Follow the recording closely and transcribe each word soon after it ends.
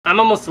I'm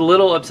almost a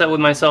little upset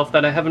with myself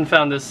that I haven't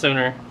found this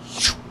sooner.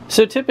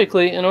 So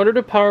typically, in order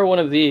to power one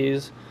of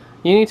these,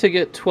 you need to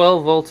get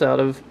 12 volts out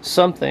of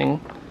something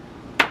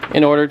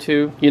in order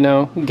to, you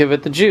know, give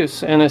it the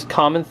juice. And a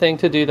common thing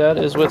to do that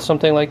is with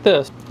something like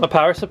this. A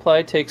power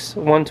supply takes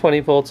 120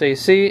 volts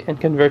AC and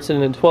converts it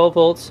into 12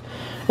 volts.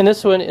 And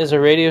this one is a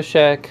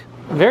Radioshack,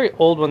 a very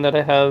old one that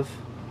I have,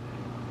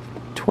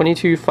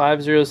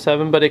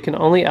 22507, but it can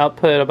only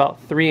output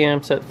about 3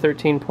 amps at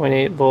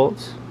 13.8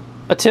 volts.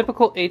 A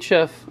typical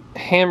HF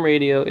ham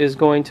radio is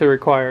going to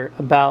require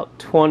about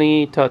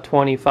 20 to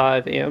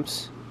 25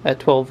 amps at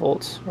 12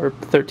 volts or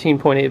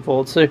 13.8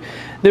 volts. So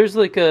there's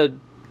like a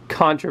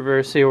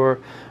controversy or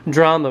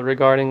drama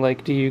regarding,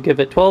 like, do you give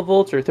it 12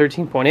 volts or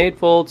 13.8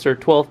 volts or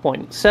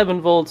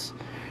 12.7 volts?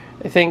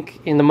 I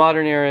think in the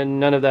modern era,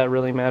 none of that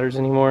really matters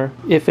anymore.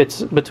 If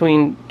it's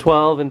between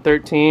 12 and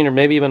 13 or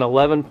maybe even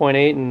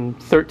 11.8 and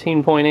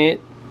 13.8,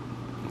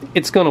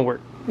 it's going to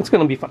work. It's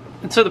going to be fine.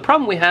 And so the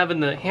problem we have in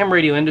the ham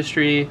radio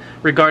industry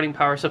regarding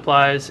power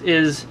supplies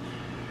is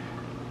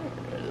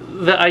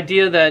the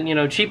idea that, you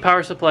know, cheap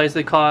power supplies,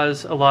 they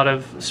cause a lot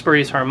of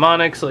spurious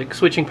harmonics. Like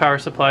switching power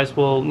supplies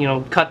will, you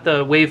know, cut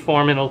the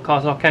waveform and it'll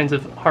cause all kinds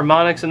of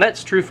harmonics, and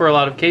that's true for a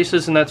lot of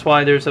cases, and that's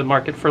why there's a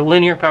market for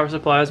linear power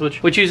supplies,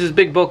 which uses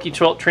big bulky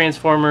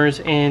transformers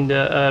and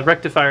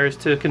rectifiers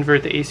to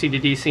convert the AC to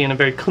DC in a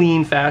very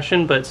clean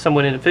fashion, but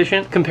somewhat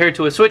inefficient, compared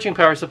to a switching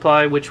power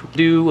supply, which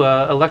do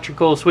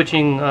electrical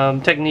switching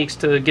techniques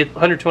to get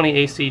 120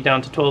 AC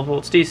down to 12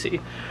 volts DC.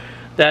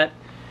 That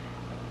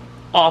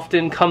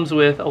often comes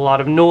with a lot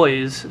of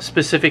noise,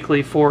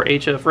 specifically for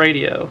HF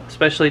radio,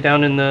 especially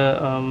down in the,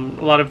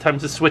 a lot of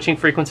times the switching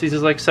frequencies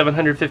is like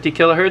 750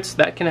 kilohertz.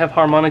 That can have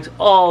harmonics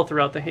all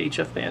throughout the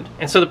HF band.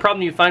 And so the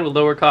problem you find with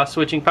lower cost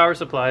switching power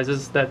supplies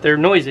is that they're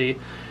noisy.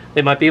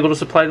 They might be able to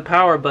supply the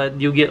power, but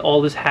you get all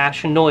this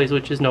hash and noise,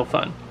 which is no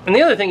fun. And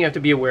the other thing you have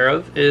to be aware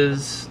of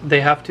is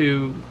they have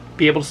to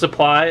be able to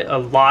supply a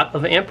lot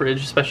of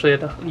amperage, especially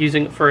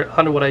using for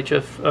 100 watt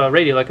HF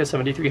radio like a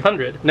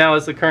 7300. Now,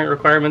 as the current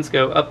requirements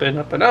go up and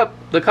up and up,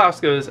 the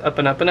cost goes up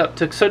and up and up.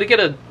 So to get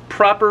a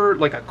proper,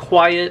 like a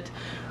quiet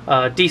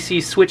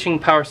DC switching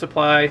power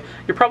supply,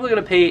 you're probably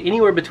going to pay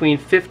anywhere between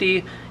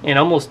 $50 and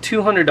almost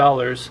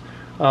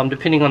 $200,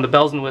 depending on the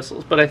bells and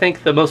whistles. But I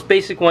think the most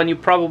basic one you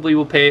probably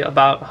will pay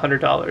about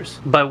 $100.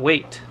 But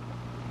wait,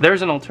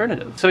 there's an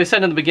alternative. So I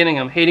said in the beginning,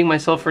 I'm hating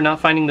myself for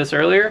not finding this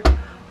earlier,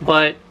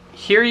 but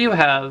here you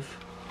have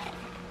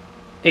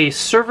a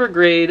server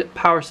grade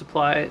power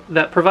supply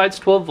that provides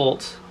 12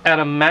 volts at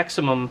a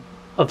maximum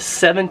of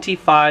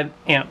 75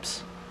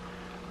 amps.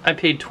 I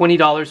paid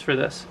 $20 for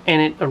this,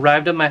 and it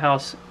arrived at my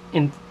house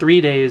in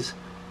 3 days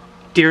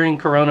during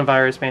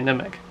coronavirus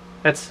pandemic.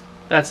 That's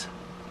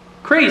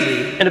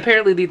crazy. And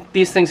apparently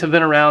these things have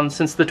been around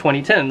since the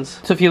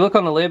 2010s. So if you look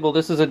on the label,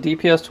 this is a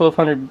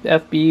DPS-1200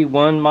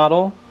 FB1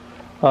 model.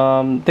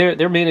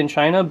 They're made in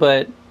China,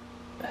 but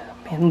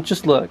and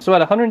just look, so at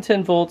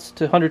 110 volts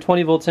to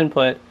 120 volts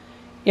input,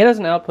 it has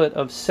an output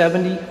of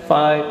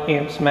 75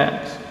 amps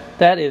max.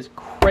 That is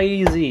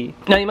crazy.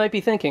 Now you might be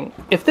thinking,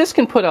 if this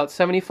can put out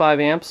 75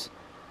 amps,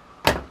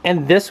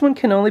 and this one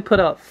can only put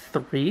out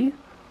 3,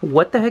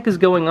 what the heck is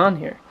going on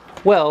here?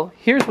 Well,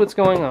 here's what's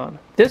going on.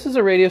 This is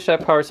a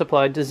Radioshack power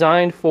supply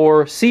designed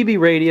for CB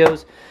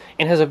radios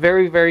and has a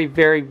very, very,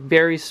 very,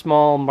 very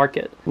small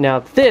market. Now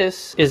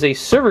this is a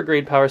server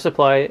grade power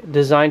supply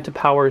designed to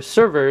power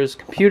servers,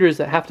 computers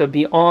that have to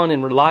be on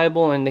and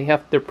reliable, and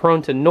they're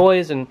prone to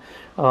noise and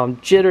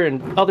jitter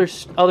and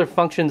other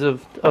functions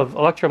of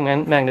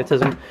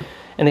electromagnetism,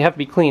 and they have to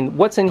be clean.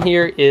 What's in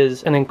here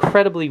is an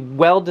incredibly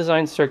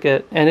well-designed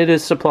circuit, and it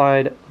is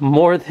supplied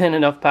more than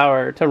enough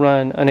power to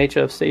run an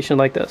HF station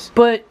like this.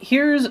 But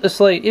here's a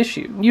slight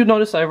issue. You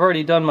notice I've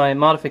already done my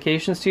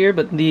modifications here,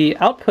 but the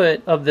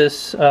output of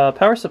this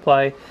power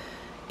supply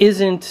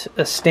isn't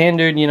a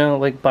standard, you know,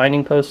 like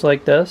binding post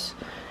like this.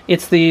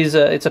 It's these.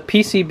 It's a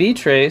PCB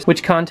trace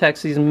which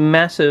contacts these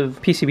massive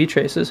PCB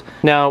traces.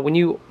 Now, when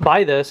you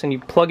buy this and you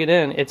plug it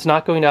in, it's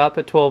not going to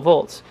output 12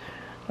 volts.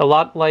 A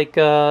lot like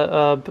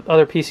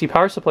other PC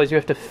power supplies, you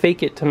have to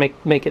fake it to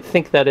make it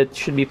think that it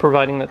should be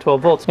providing that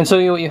 12 volts. And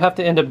so what you have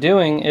to end up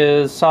doing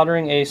is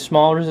soldering a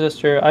small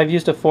resistor. I've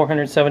used a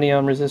 470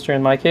 ohm resistor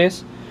in my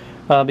case,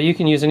 but you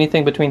can use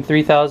anything between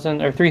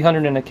 3,000 or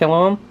 300 and a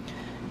kilo ohm.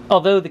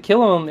 Although the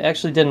kilo ohm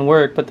actually didn't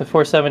work, but the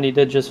 470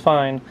 did just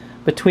fine.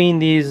 Between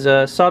these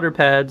solder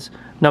pads,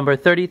 number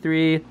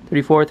 33,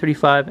 34,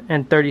 35,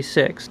 and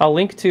 36. I'll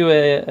link to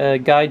a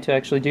guide to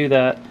actually do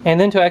that. And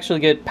then to actually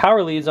get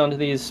power leads onto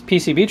these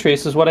PCB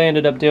traces, what I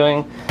ended up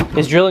doing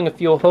is drilling a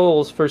few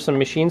holes for some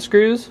machine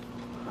screws,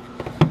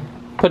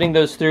 putting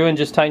those through and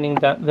just tightening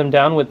them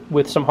down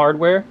with some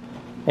hardware.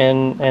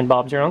 and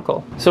Bob's your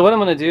uncle. So what I'm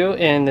going to do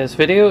in this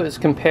video is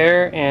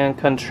compare and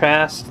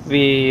contrast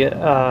the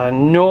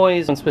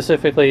noise, and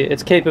specifically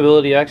its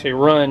capability to actually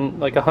run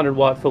like a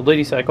 100-watt full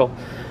duty cycle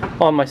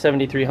on my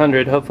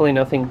 7300. Hopefully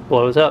nothing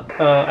blows up.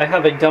 I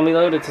have a dummy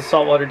load. It's a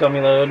saltwater dummy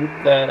load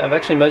that I've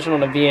actually measured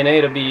on a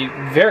VNA to be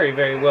very,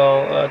 very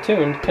well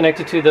tuned,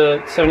 connected to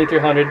the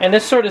 7300. And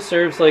this sort of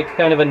serves like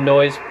kind of a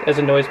noise, as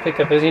a noise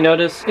pickup. As you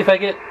notice, if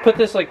I put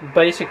this like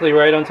basically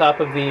right on top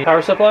of the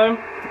power supply,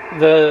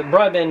 the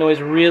broadband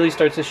noise really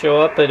starts to show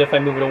up, but if I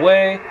move it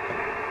away,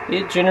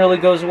 it generally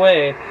goes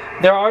away.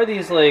 There are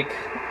these, like,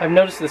 I've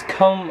noticed this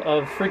comb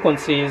of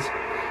frequencies,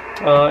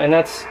 and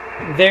that's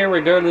there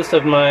regardless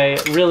of my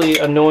really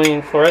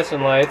annoying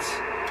fluorescent lights,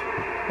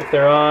 if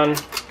they're on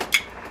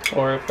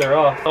or if they're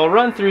off. I'll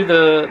run through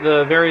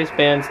the various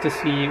bands to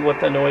see what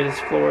the noise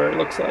floor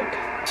looks like.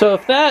 So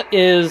if that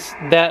is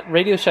that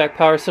Radioshack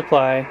power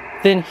supply,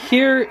 then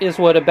here is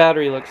what a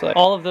battery looks like.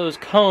 All of those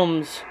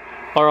combs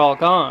are all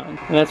gone,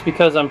 and that's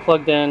because I'm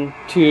plugged in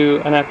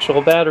to an actual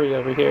battery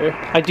over here.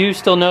 I do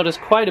still notice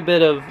quite a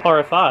bit of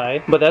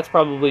RFI, but that's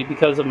probably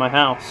because of my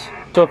house.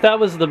 So if that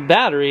was the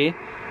battery,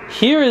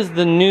 here is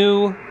the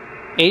new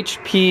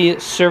HP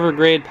server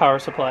grade power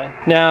supply.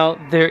 Now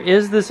there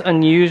is this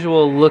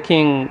unusual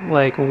looking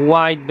like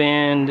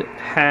wideband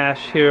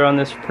hash here on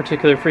this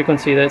particular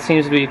frequency that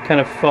seems to be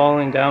kind of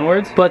falling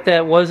downwards, but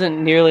that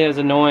wasn't nearly as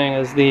annoying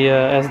as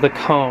the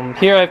comb.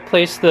 Here I've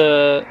placed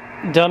the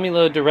dummy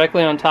load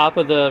directly on top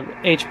of the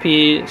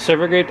HP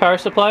server grade power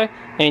supply,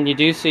 and you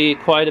do see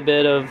quite a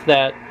bit of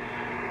that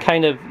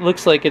kind of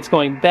looks like it's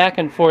going back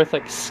and forth,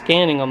 like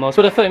scanning almost.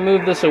 But if I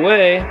move this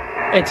away,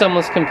 it's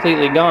almost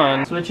completely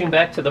gone. Switching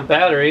back to the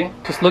battery,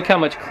 just look how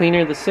much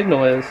cleaner the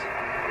signal is.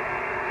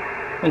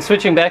 And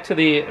switching back to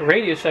the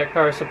Radioshack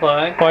power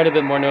supply, quite a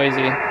bit more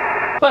noisy.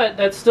 But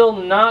that's still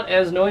not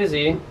as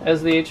noisy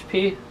as the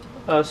HP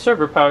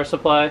server power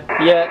supply,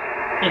 yet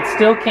it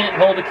still can't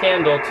hold a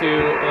candle to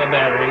a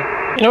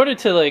battery. In order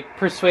to like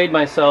persuade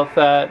myself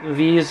that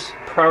these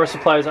power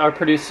supplies are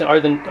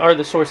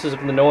the sources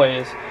of the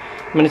noise,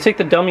 I'm going to take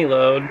the dummy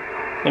load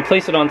and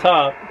place it on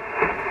top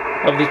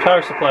of these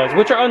power supplies,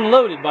 which are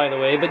unloaded by the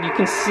way, but you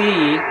can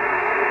see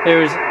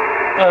there's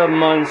a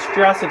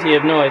monstrosity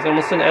of noise,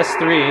 almost an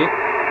S3.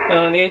 And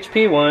on the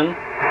HP one,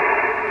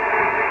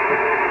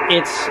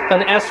 it's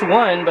an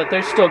S1, but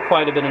there's still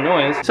quite a bit of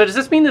noise. So does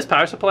this mean this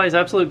power supply is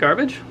absolute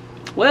garbage?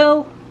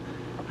 Well,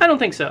 I don't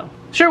think so.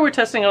 Sure, we're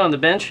testing it on the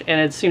bench and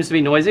it seems to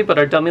be noisy, but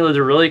our dummy loads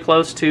are really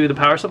close to the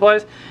power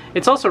supplies.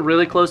 It's also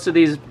really close to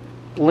these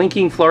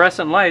blinking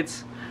fluorescent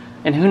lights,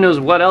 and who knows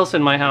what else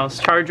in my house.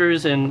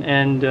 Chargers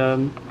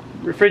and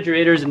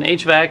refrigerators and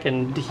HVAC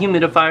and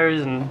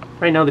dehumidifiers, and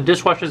right now the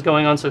dishwasher's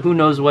going on, so who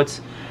knows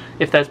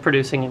if that's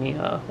producing any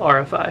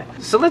RFI.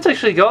 So let's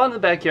actually go out in the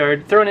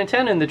backyard, throw an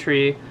antenna in the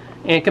tree,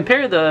 and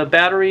compare the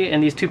battery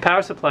and these two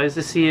power supplies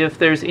to see if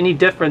there's any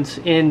difference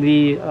in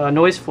the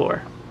noise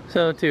floor.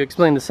 So to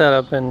explain the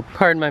setup, and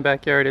pardon my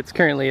backyard, it's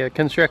currently a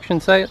construction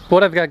site.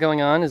 What I've got going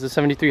on is the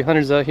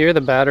 7300s out here, the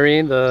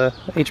battery, the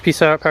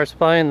HP power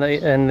supply, and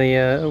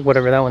the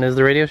whatever that one is,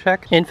 the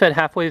Radioshack. In-fed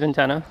half-wave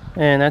antenna,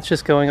 and that's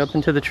just going up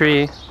into the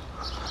tree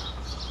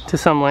to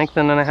some length,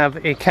 and then I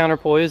have a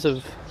counterpoise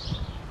of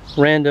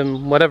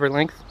random whatever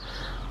length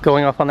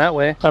going off on that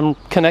way. I'm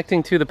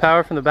connecting to the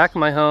power from the back of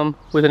my home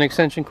with an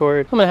extension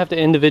cord. I'm gonna have to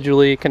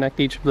individually connect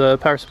each of the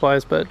power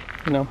supplies, but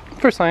you know,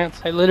 for science.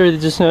 I literally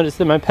just noticed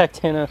that my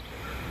Pectana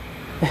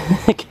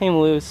it came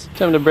loose.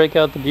 Time to break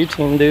out the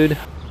butane, dude.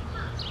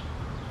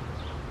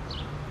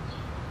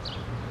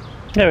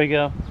 There we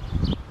go.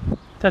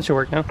 That should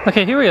work now.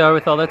 Okay, here we are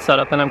with all that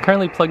setup, and I'm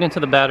currently plugged into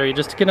the battery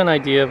just to get an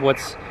idea of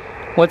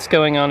what's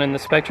going on in the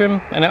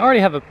spectrum, and I already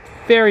have a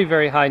very,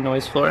 very high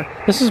noise floor.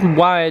 This is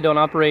why I don't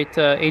operate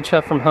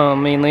HF from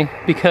home, mainly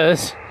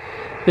because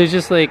there's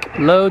just like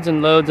loads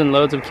and loads and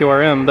loads of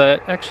QRM,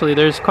 but actually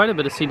there's quite a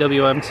bit of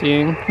CW I'm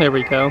seeing. There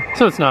we go.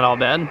 So it's not all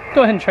bad.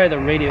 Go ahead and try the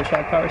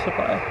Radioshack power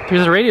supply.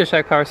 Here's a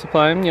Radioshack power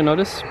supply, and you'll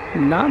notice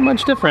not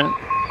much different.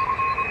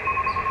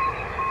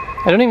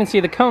 I don't even see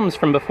the combs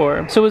from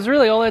before. So is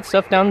really all that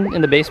stuff down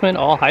in the basement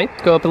all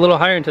hyped? Go up a little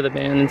higher into the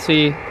band and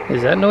see,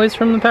 is that noise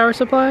from the power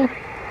supply?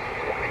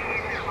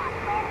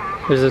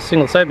 There's a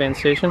single sideband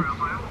station.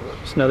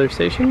 Just another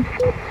station.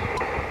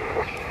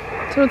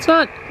 So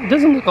it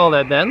doesn't look all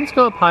that bad. Let's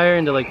go up higher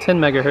into like 10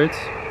 megahertz,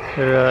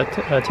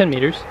 or 10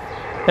 meters.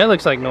 That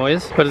looks like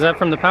noise, but is that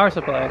from the power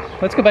supply?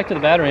 Let's go back to the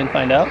battery and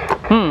find out.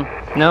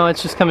 No,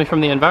 it's just coming from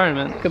the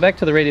environment. Go back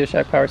to the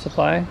Radioshack power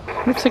supply.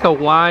 Let's take a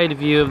wide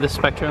view of the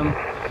spectrum.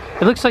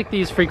 It looks like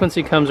these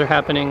frequency combs are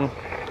happening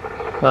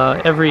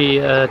every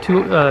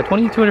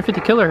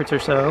 250 kilohertz or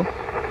so,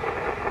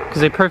 because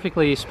they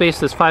perfectly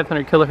space this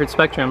 500 kilohertz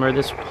spectrum, or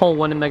this whole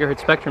 1 megahertz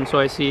spectrum. So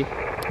I see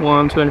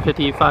 1,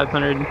 250,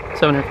 500,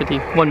 750,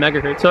 1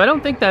 megahertz. So I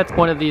don't think that's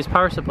one of these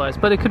power supplies,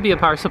 but it could be a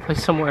power supply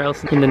somewhere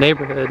else in the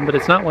neighborhood, but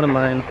it's not one of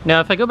mine.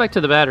 Now if I go back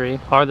to the battery,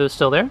 are those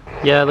still there?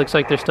 Yeah, it looks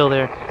like they're still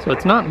there. So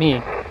it's not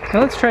me. Now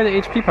let's try the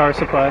HP power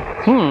supply.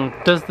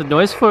 Does the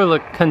noise floor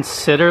look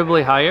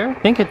considerably higher? I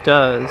think it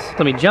does.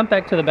 Let me jump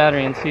back to the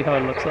battery and see how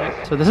it looks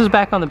like. So this is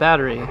back on the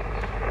battery.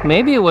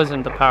 Maybe it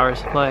wasn't the power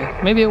supply.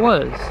 Maybe it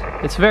was.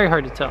 It's very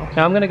hard to tell.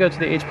 Now I'm gonna go to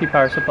the HP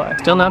power supply.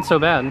 Still not so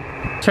bad.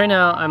 So right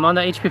now I'm on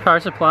the HP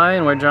power supply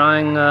and we're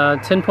drawing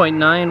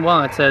 10.9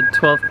 watts at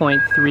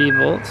 12.3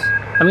 volts.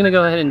 I'm gonna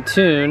go ahead and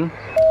tune.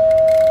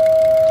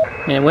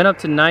 And it went up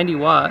to 90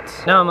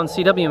 watts. Now I'm on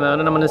CW mode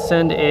and I'm gonna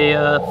send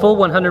a full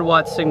 100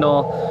 watt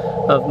signal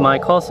of my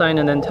call sign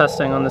and then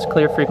testing on this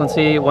clear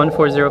frequency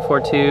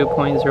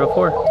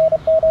 14042.04.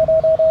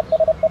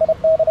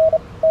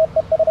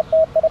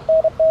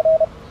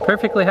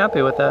 Perfectly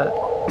happy with that.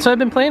 So I've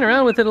been playing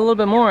around with it a little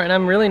bit more and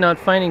I'm really not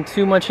finding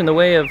too much in the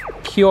way of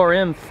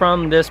QRM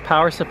from this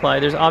power supply.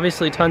 There's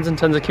obviously tons and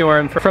tons of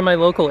QRM from my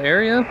local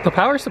area. The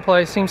power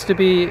supply seems to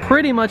be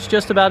pretty much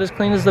just about as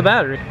clean as the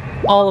battery.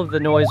 All of the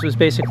noise was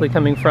basically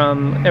coming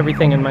from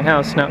everything in my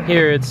house. Now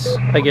here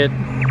I get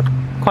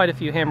quite a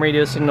few ham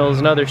radio signals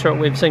and other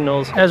shortwave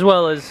signals, as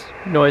well as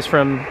noise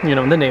from, you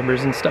know, the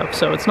neighbors and stuff,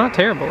 so it's not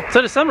terrible.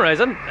 So to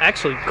summarize, I'm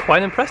actually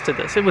quite impressed with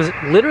this. It was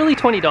literally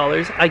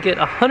 $20, I get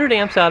 100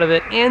 amps out of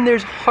it, and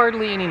there's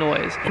hardly any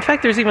noise. In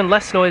fact, there's even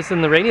less noise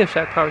than the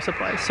Radioshack power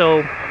supply,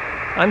 so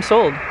I'm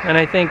sold. And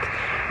I think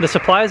the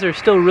supplies are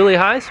still really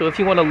high, so if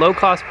you want a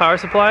low-cost power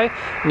supply,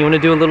 and you want to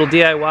do a little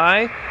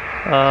DIY,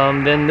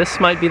 then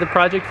this might be the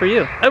project for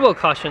you. I will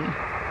caution,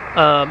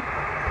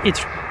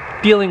 it's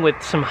dealing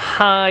with some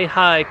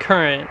high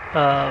current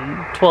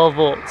 12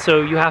 volts,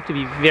 so you have to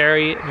be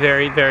very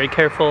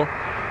careful,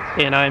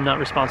 and I'm not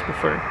responsible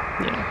for,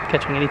 you know,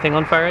 catching anything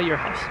on fire at your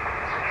house.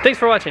 Thanks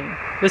for watching.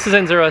 This is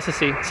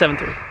N0SSC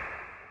 73.